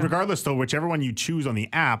 right? Regardless, though, whichever one you choose on the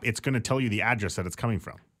app, it's going to tell you the address that it's coming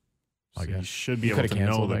from. So you should be You able coulda to know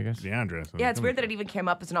canceled, I guess. the address. Yeah, it's weird that it even came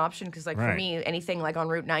up as an option because, like, for Right. me, anything like on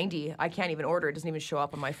Route 90, I can't even order. It doesn't even show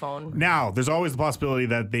up on my phone. Now, there's always the possibility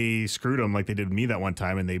that they screwed them like they did me that one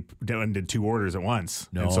time and they did 2 orders at once.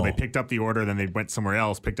 And so No. they picked up the order, then they went somewhere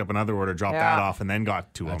else, picked up another order, dropped Yeah. that off, and then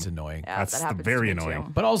got to That's them. annoying. Yeah, That's that happens very to me, annoying.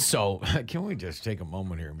 too. But also, can we just take a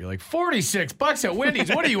moment here and be like, $46 at Wendy's?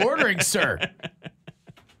 What are you ordering, sir?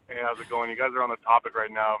 Hey, how's it going? You guys are on the topic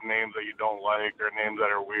right now of names that you don't like or names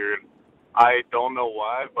that are weird. I don't know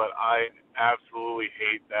why, but I absolutely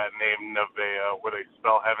hate that name Nevea, where they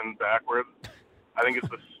spell heaven backwards. I think it's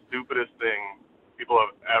the stupidest thing people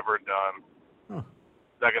have ever done.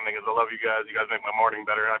 Second thing is I love you guys. You guys make my morning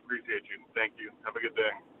better. I appreciate you. Thank you. Have a good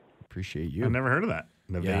day. Appreciate you. I've never heard of that.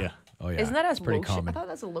 Nevea. Yeah. Oh yeah. Isn't that It's as pretty lotion? I common? thought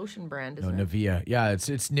that's a lotion brand, No, isn't it? Nivea. Yeah, it's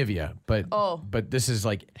Nivea, but this is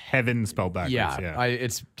like Heaven spelled backwards. yeah.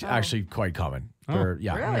 It's actually quite common. They're,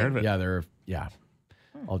 yeah, Really? I heard of it. yeah, they're yeah.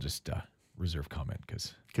 I'll just reserve comment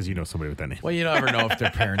because. Because you know somebody with that name. Well, you never know if their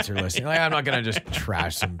parents are listening. Like, I'm not gonna just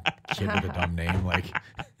trash some kid with a dumb name. Like,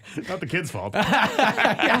 Not the kid's fault.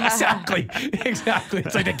 yeah, exactly.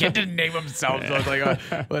 It's like the kid didn't name himself. So I was like,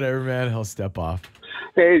 oh, whatever, man. He'll step off.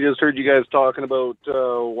 Hey, just heard you guys talking about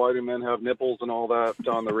why do men have nipples and all that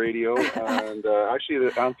on the radio. And actually,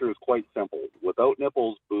 the answer is quite simple. Without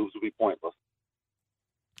nipples, boobs would be pointless.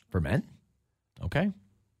 For men? Okay.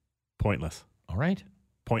 Pointless. All right.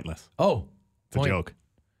 Pointless. Oh. It's a joke.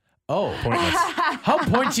 Oh. Pointless. How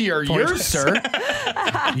pointy are yours, sir?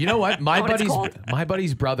 You know what? My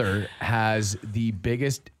buddy's brother has the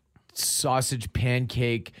biggest sausage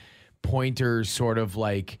pancake pointer sort of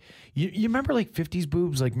like you remember like 50s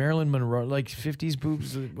boobs, like Marilyn Monroe, like 50s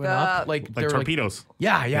boobs went up like torpedoes.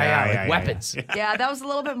 Like weapons. Yeah, that was a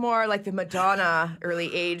little bit more like the Madonna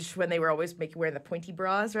early age when they were always wearing the pointy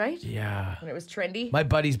bras, right? Yeah. When it was trendy. My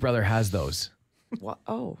buddy's brother has those. What?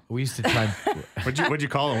 Oh. We used to try. What'd you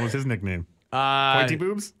call him? What was his nickname? Pointy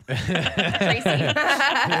boobs? Tracy.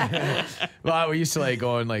 Well, we used to like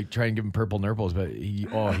go and like try and give him purple nurples, but he'd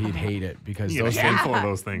hate it because You those get a handful of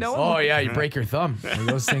those things. No. Oh yeah, you break your thumb. I mean,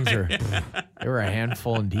 those things they were a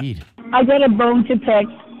handful indeed. I got a bone to pick.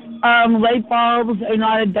 Light bulbs are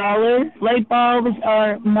not $1. Light bulbs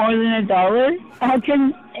are more than $1. How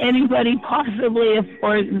can anybody possibly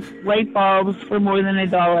afford light bulbs for more than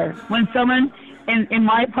 $1? When someone in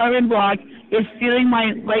my apartment block is stealing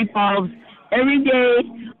my light bulbs every day,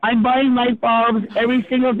 I'm buying light bulbs every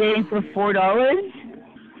single day for $4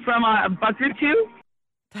 from a buck or two.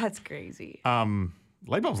 That's crazy.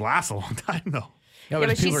 Light bulbs last a long time though. Yeah,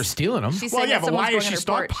 but people are stealing them. She's Well, saying yeah, that but why someone's is she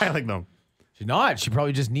going on her porch. stockpiling them? She's not. She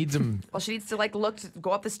probably just needs them. Well, she needs to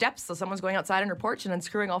go up the steps so someone's going outside on her porch and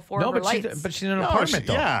unscrewing all four No, of her but lights. she's in an apartment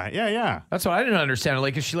though. Yeah. That's what I didn't understand.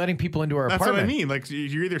 Like, is she letting people into her That's apartment? what I mean. Like,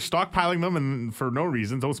 you're either stockpiling them and for no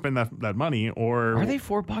reason, don't spend that money, or Are they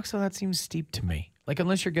 $4 though? That seems steep to me. Like,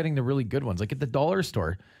 unless you're getting the really good ones, like at the dollar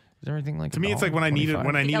store, is everything like? To me, it's like when I need a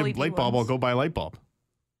LED light bulb, ones. I'll go buy a light bulb.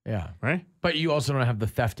 Yeah, right. But you also don't have the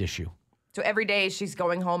theft issue. So every day she's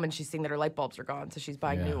going home and she's seeing that her light bulbs are gone, so she's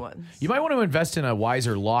buying new ones. You might want to invest in a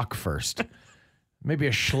wiser lock first. Maybe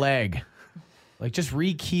a schlag. Like, just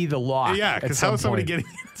rekey the lock. Yeah, because how is somebody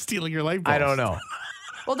stealing your light bulbs? I don't know.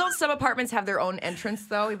 Well, don't some apartments have their own entrance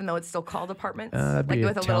though, even though it's still called apartments? That'd be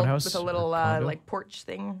like a with townhouse a little or like porch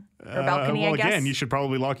thing or balcony, well, I guess. again, you should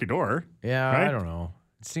probably lock your door. Yeah, right? I don't know.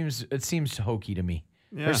 It seems hokey to me.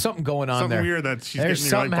 Yeah. There's something going on Something there. weird that she's There's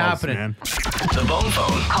getting your something light bulbs, happening. man. The Bone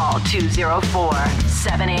Phone. Call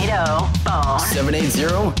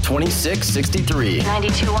 204-780-BONE. 780-2663.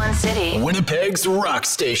 921 City. Winnipeg's Rock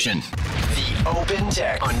Station. The Open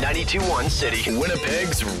Tech on 92.1 City.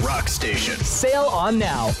 Winnipeg's Rock Station. Sale on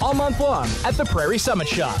now, all month long at the Prairie Summit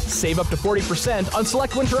Shop. Save up to 40% on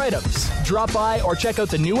select winter items. Drop by or check out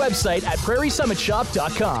the new website at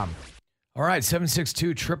prairiesummitshop.com. All right,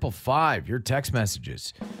 762-555, your text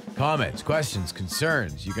messages, comments, questions,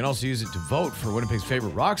 concerns. You can also use it to vote for Winnipeg's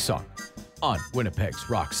favorite rock song on Winnipeg's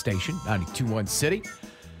Rock Station, 92.1 City.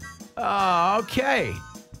 Okay.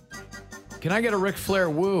 Can I get a Ric Flair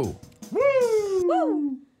woo?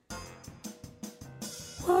 Woo!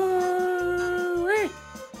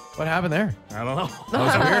 What happened there? I don't know. That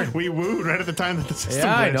was weird. We wooed right at the time that the system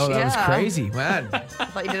Yeah, I glitched. know. That was Yeah. crazy, man. I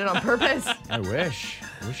thought you did it on purpose. I wish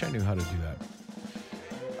I knew how to do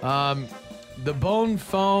that. The Bone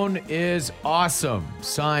Phone is awesome.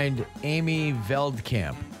 Signed, Amy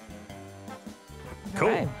Veldkamp. Cool.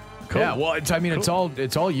 All right. Cool. Yeah, well, it's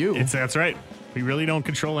all you. That's right. We really don't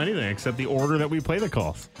control anything except the order that we play the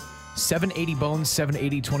calls. 780 Bones,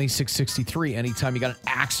 780 2663. Anytime you got an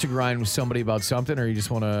axe to grind with somebody about something, or you just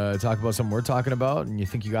want to talk about something we're talking about, and you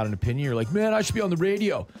think you got an opinion, you're like, man, I should be on the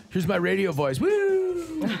radio. Here's my radio voice.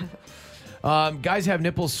 Woo! Guys have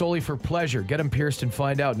nipples solely for pleasure. Get them pierced and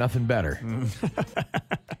find out. Nothing better.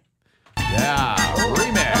 Yeah,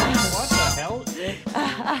 remix. What the hell?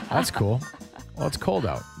 That's cool. Well, it's cold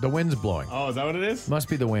out. The wind's blowing. Oh, is that what it is? Must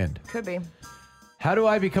be the wind. Could be. How do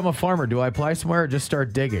I become a farmer? Do I apply somewhere or just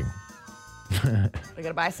start digging? We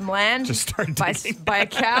gotta buy some land. Just start digging. Buy a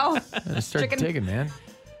cow. Just start Chicken. digging, man.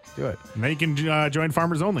 Do it. Now you can join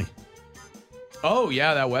Farmers Only. Oh,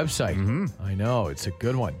 yeah, that website. Mm-hmm. I know. It's a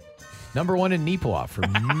good one. Number one in Neepawa for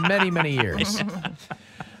many, many years.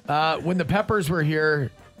 When the Peppers were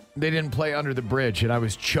here, they didn't play Under the Bridge, and I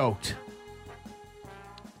was choked.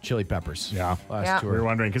 Chili Peppers. Yeah. Last We were tour.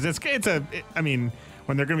 wondering because I mean,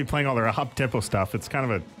 when they're going to be playing all their up-tempo stuff, it's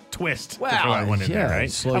kind of a twist to Well, throw that one in yeah, there,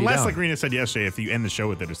 right? slow you Unless, down. like Rena said yesterday, if you end the show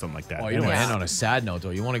with it or something like that. Oh, you don't want Anyways, to end on a sad note, though.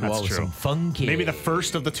 You want to go That's out with true. some funky. Maybe the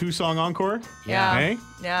first of the 2-song encore. Yeah. Hey?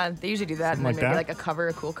 Yeah, they usually do that. Something And then like maybe that? like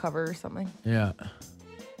a cool cover or something. Yeah.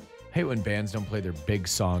 Hate when bands don't play their big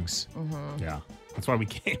songs. Yeah. That's why we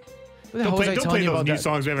came. Who the hell was I Don't telling play you those about new that?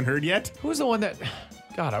 songs we haven't heard yet. Who was the one that...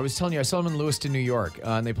 God, I was telling you, I saw them in Lewiston, New York,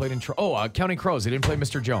 and they played in... Counting Crows. They didn't play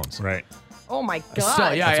Mr. Jones. Right. Oh my god.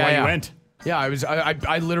 Still, yeah, That's yeah, why yeah. you went. Yeah,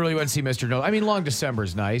 I literally went to see Mr. Jones. I mean, Long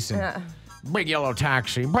December's nice. And Yeah. Big yellow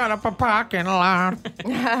taxi. Brought up a parking lot.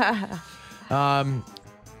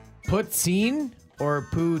 Poutine or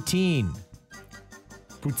poutine?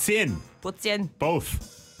 Poutine. Puts in.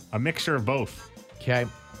 Both. A mixture of both. Okay. You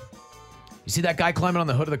see that guy climbing on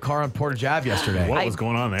the hood of the car on Portage Ave yesterday? What was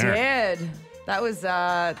going on there? Did. That was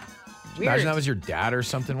Imagine that was your dad or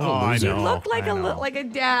something. What a I loser. know. He looked like a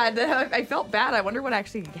dad. I felt bad. I wonder what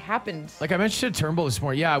actually happened. Like I mentioned to Turnbull this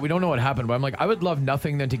morning, yeah, we don't know what happened, but I'm like, I would love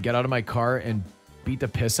nothing than to get out of my car and beat the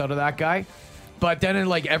piss out of that guy. But then,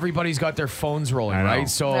 like, everybody's got their phones rolling, right?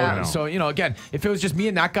 So, you know, again, if it was just me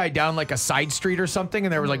and that guy down like a side street or something,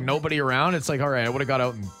 and there was like nobody around, it's like, all right, I would have got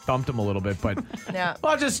out and thumped him a little bit, but Yeah.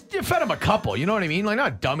 well, just fed him a couple. You know what I mean? Like,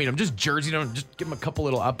 not dummying him, just jerseying him, just give him a couple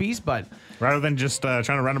little uppies, but. Rather than just trying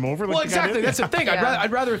to run him over. Like Well, the guy exactly. did? That's the thing. Yeah.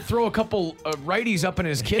 I'd rather throw a couple righties up in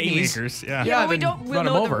his kidneys. Haymakers, Yeah, we than don't run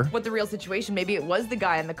him know over. what the real situation. Maybe it was the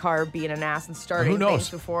guy in the car being an ass and starting Who knows? things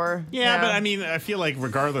before. Yeah, but I mean, I feel like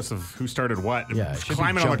regardless of who started what, Yeah, it should be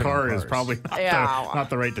climbing on the jumping on car is cars. probably not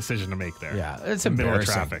the right decision to make there. Yeah, it's In the middle of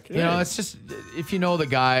embarrassing. traffic. You know, it's just, if you know the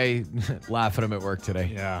guy, laugh at him at work today.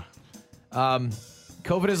 Yeah.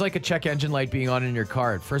 COVID is like a check engine light being on in your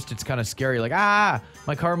car. At first, it's kind of scary, like,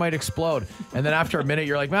 my car might explode. And then after a minute,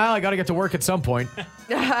 you're like, well, I got to get to work at some point.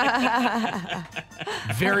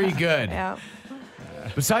 Very good. Yeah.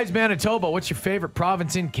 Besides Manitoba, what's your favorite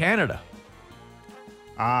province in Canada?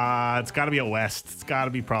 It's got to be a west. It's got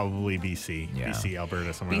to be probably BC. Yeah. BC,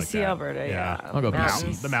 Alberta, somewhere like BC, that. Alberta, yeah. I'll go BC.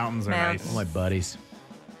 Mountains. The mountains are Mountains. nice. All my buddies.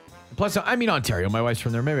 Plus, I mean Ontario. My wife's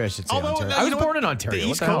from there. Maybe I should say Although, Ontario. you I was know born what? in Ontario. The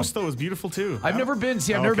What East the hell? Coast, though, is beautiful, too. I've never been.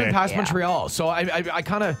 See, I've never been past Yeah. Montreal. So I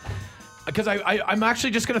kind of, because I'm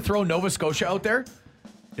actually just going to throw Nova Scotia out there.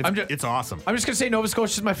 It's awesome. I'm just going to say Nova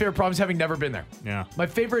Scotia is my favorite province, having never been there. Yeah. My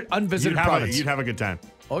favorite unvisited You'd province. have a good time.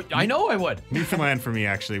 Oh, I know I would. Newfoundland, for me,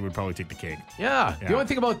 actually, would probably take the cake. Yeah. The only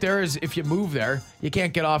thing about there is if you move there, you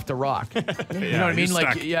can't get off the rock. You know what I mean? you're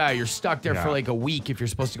Like, stuck. you're stuck there Yeah. for like a week if you're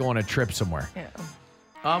supposed to go on a trip somewhere.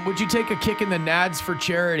 Yeah. Would you take a kick in the nads for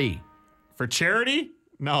charity? For charity?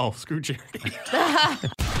 No, screw charity.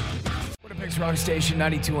 Winnipeg's Rock Station,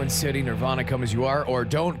 92.1 City. Nirvana, come as you are, or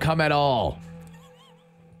don't come at all.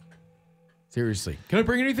 Seriously. Can I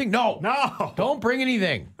bring anything? No. No. Don't bring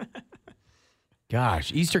anything.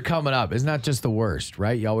 Gosh, Easter coming up. Isn't that just the worst,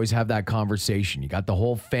 right? You always have that conversation. You got the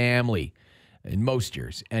whole family in most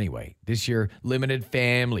years. Anyway, this year, limited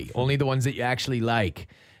family. Only the ones that you actually like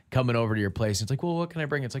coming over to your place. It's like, well, what can I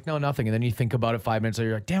bring? It's like, no, nothing. And then you think about it 5 minutes later,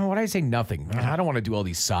 you're like, damn, why did I say nothing? I don't want to do all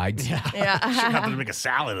these sides. Yeah. Should have to make a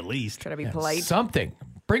salad at least. Try to be polite. Something.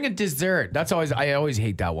 Bring a dessert. I always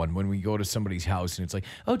hate that one when we go to somebody's house and it's like,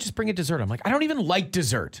 oh, just bring a dessert. I'm like, I don't even like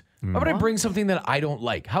dessert. Why would I bring something that I don't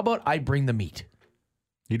like? How about I bring the meat?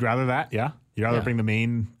 You'd rather that? Yeah? You'd rather bring the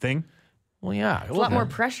main thing? Well, yeah. It's a lot more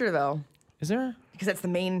pressure, though, Is there? because that's the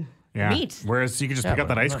main Yeah. meat. Whereas you could just Yeah, pick up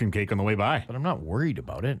but that I'm ice not- cream cake on the way by. But I'm not worried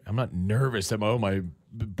about it. I'm not nervous that my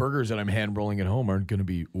burgers that I'm hand rolling at home aren't going to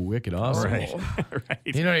be wicked awesome. Right. right.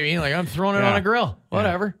 You know what I mean? Like I'm throwing it on a grill.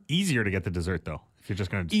 Whatever. Easier to get the dessert, though, if you're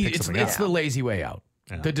just going to pick something It's up. the lazy way out.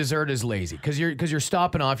 Yeah. The dessert is lazy because you're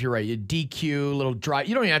stopping off. You're right. You DQ, little dry.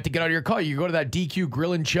 You don't even have to get out of your car. You go to that DQ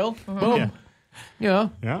grill and chill. Boom. Yeah. You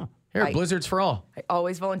know. Yeah. Here, I- blizzards for all. I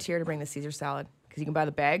always volunteer to bring the Caesar salad because you can buy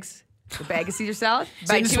the bags. The bag of Caesar salad. See,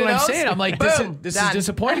 Buy this is two what of I'm those, saying. I'm like, boom, this is done.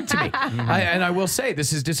 disappointing to me. And I will say,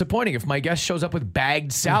 this is disappointing. If my guest shows up with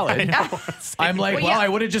bagged salad, I'm like, Well, well, yeah. I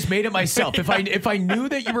would have just made it myself. If I knew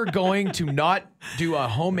that you were going to not do a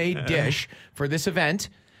homemade dish for this event,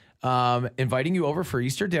 inviting you over for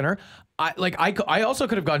Easter dinner, I also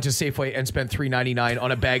could have gone to Safeway and spent $3.99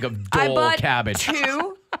 on a bag of I Dole bought cabbage.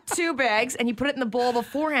 two bags, and you put it in the bowl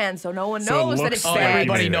beforehand, so no one So it knows that looks it's Oh, like bagged.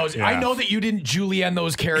 everybody made it, knows. yeah. I know that you didn't julienne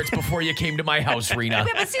those carrots before you came to my house, Rena.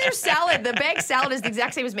 Yeah, but Caesar salad, the bag salad is the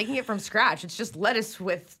exact same as making it from scratch. It's just lettuce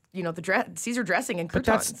with, Caesar dressing and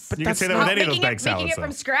croutons. You can say that with any of those bag Making salads, it from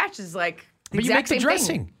though. scratch is like the But you make exact the same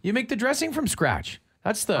dressing. thing. You make the dressing from scratch.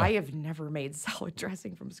 That's the. I have never made salad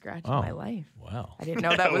dressing from scratch in my life. Wow. I didn't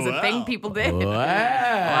know that was a thing people did.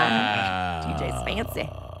 Wow. TJ's fancy.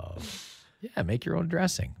 Yeah, make your own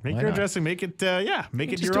dressing. Make Why your own not? dressing. Make it,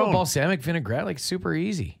 make it Just your do a own. balsamic vinaigrette, like super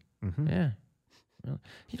easy. Yeah. Well,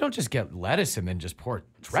 you don't just get lettuce and then just pour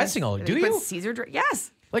dressing all. Do Put you? Caesar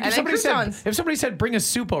yes. Like And if then somebody croutons. said bring a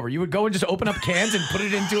soup over, you would go and just open up cans and put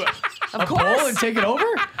it into a bowl course. and take it over?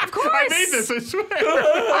 Of course. I made this, I swear.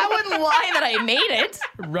 I wouldn't lie that I made it.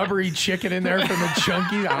 Rubbery chicken in there from the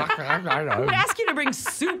chunky. I I would ask you to bring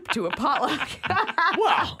soup to a potluck.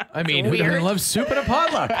 Well, I mean, who Weird. doesn't love soup at a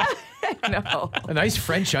potluck? No. A nice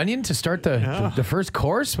French onion to start the first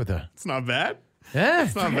course with a. It's not bad. Yeah.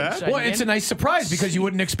 It's not bad. Well, it's a nice surprise because you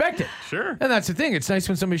wouldn't expect it. Sure. And that's the thing. It's nice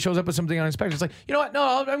when somebody shows up with something unexpected. It's like, you know what? No,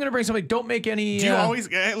 I'm going to bring something. Don't make any. Do you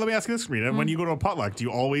always, let me ask you this, Rita. When you go to a potluck, do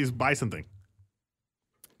you always buy something?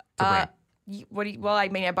 To bring?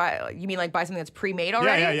 You mean like buy something that's pre-made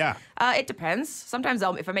already? Yeah. It depends. Sometimes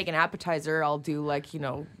if I make an appetizer, I'll do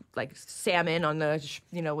like salmon on the,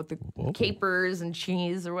 with the capers and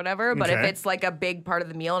cheese or whatever. But if Okay. it's like a big part of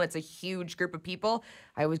the meal and it's a huge group of people,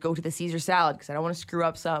 I always go to the Caesar salad because I don't want to screw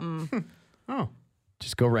up something. Oh.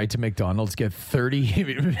 Just go right to McDonald's, get 30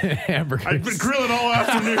 hamburgers. I've been grilling all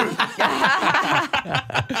afternoon.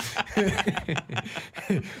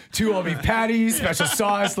 2 all beef patties, special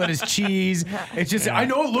sauce, lettuce, cheese. It's just, I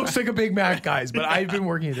know it looks like a Big Mac, guys, but I've been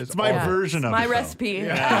working at this. It's my version of My it. though. recipe.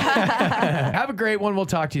 Have a great one. We'll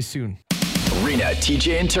talk to you soon. Rena,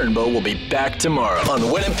 TJ, and Turnbull will be back tomorrow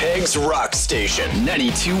on Winnipeg's Rock Station,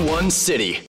 92.1 City.